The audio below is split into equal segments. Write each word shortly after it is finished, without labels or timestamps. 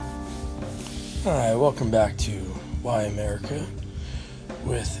Hi, welcome back to Why America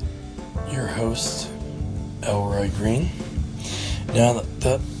with your host, Elroy Green. Now,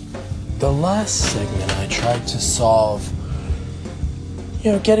 the last segment I tried to solve,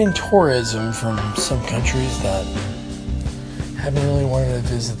 getting tourism from some countries that haven't really wanted to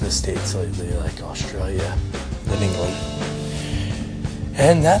visit the States lately, like Australia and England.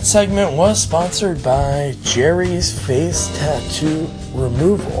 And that segment was sponsored by Jerry's Face Tattoo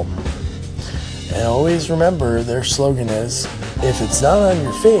Removal. And always remember, their slogan is, if it's not on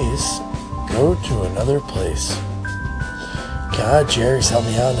your face, go to another place. God, Jerry's helped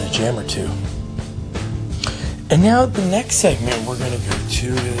me out in a jam or two. And now the next segment we're going to go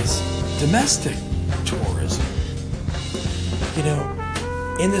to is domestic tourism.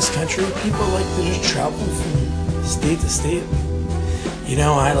 In this country, people like to just travel from state to state.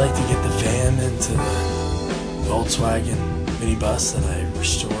 I like to get the van into the Volkswagen minibus that I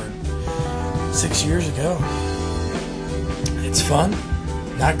restored 6 years ago. It's fun,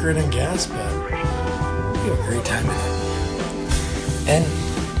 not great on gas, but we have a great time in it. And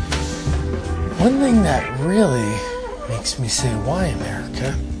one thing that really makes me say, why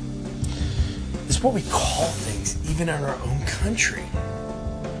America, is what we call things, even in our own country.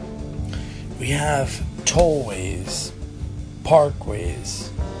 We have tollways, parkways,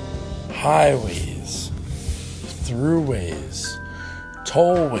 highways, throughways,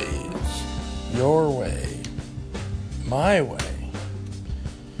 tollways, your way, my way.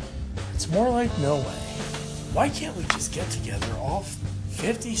 It's more like no way. Why can't we just get together, all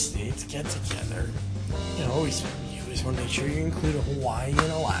 50 states get together? You always want to make sure you include Hawaii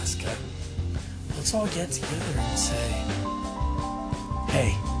and Alaska. Let's all get together and say,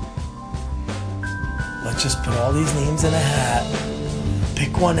 hey, let's just put all these names in a hat,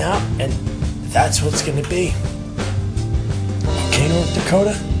 pick one out, and that's what it's going to be. Okay, North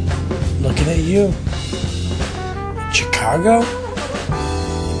Dakota? Looking at you. In Chicago?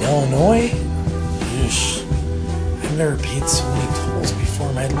 In Illinois? Yeesh. I've never paid so many tolls before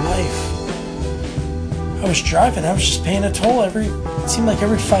in my life. I was driving, I was just paying a toll it seemed like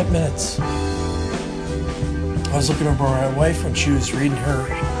every 5 minutes. I was looking over my wife when she was reading her,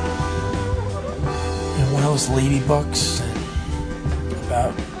 one of those lady books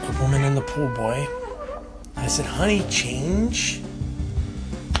about a woman and the pool boy. I said, honey, change?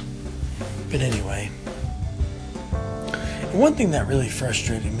 But anyway, one thing that really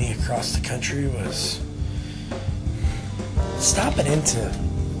frustrated me across the country was stopping into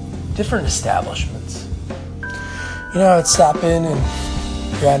different establishments. I'd stop in and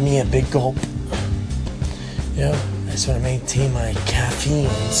grab me a big gulp. I just want to maintain my caffeine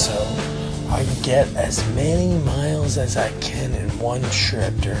so I can get as many miles as I can in one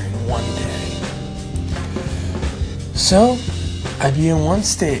trip during one day. So, I'd be in one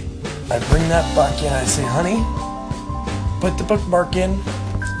state. I'd bring that buck in. I'd say, honey, put the bookmark in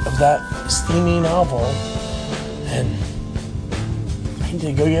of that steamy novel, and I need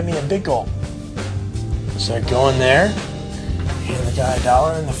to go get me a big gulp. So I'd go in there, hand the guy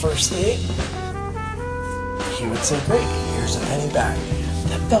 $1 in the first state. He would say, great, here's a penny back.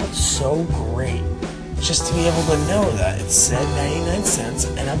 That felt so great, just to be able to know that it said 99 cents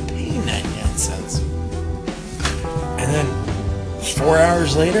and I'm paying 99 cents. And then 4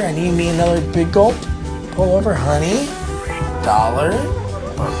 hours later, I need me another big gulp. Pull over, honey, $1,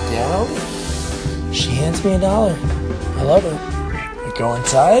 buck down. She hands me $1. I love her. I go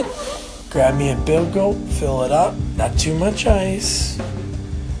inside, grab me a big gulp, fill it up, not too much ice.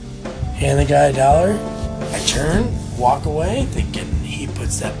 Hand the guy $1. I turn, walk away, thinking he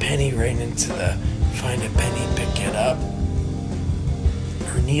puts that penny right into the find a penny, pick it up.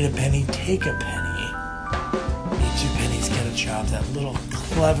 Or need a penny, take a penny. Need 2 pennies, get a job. That little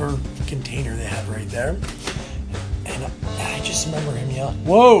clever container they have right there. And I just remember him yelling,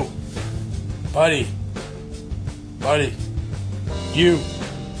 whoa, buddy, you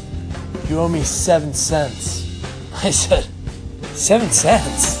owe me 7 cents. I said, 7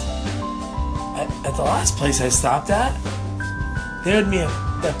 cents? At the last place I stopped at, they owed me a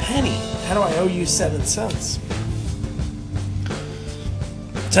penny. How do I owe you 7 cents?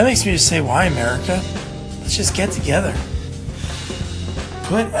 So that makes me just say, why America? Let's just get together.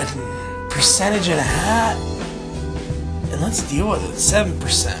 Put a percentage in a hat, and let's deal with it. 7%,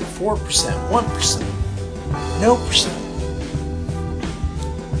 4%, 1%, no percent.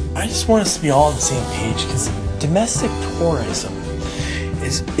 I just want us to be all on the same page, because domestic tourism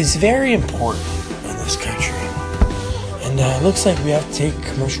is very important in this country. And it looks like we have to take a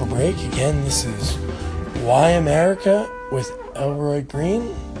commercial break. Again, this is Why America with Elroy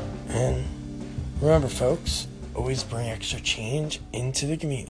Green. And remember, folks, always bring extra change into the community.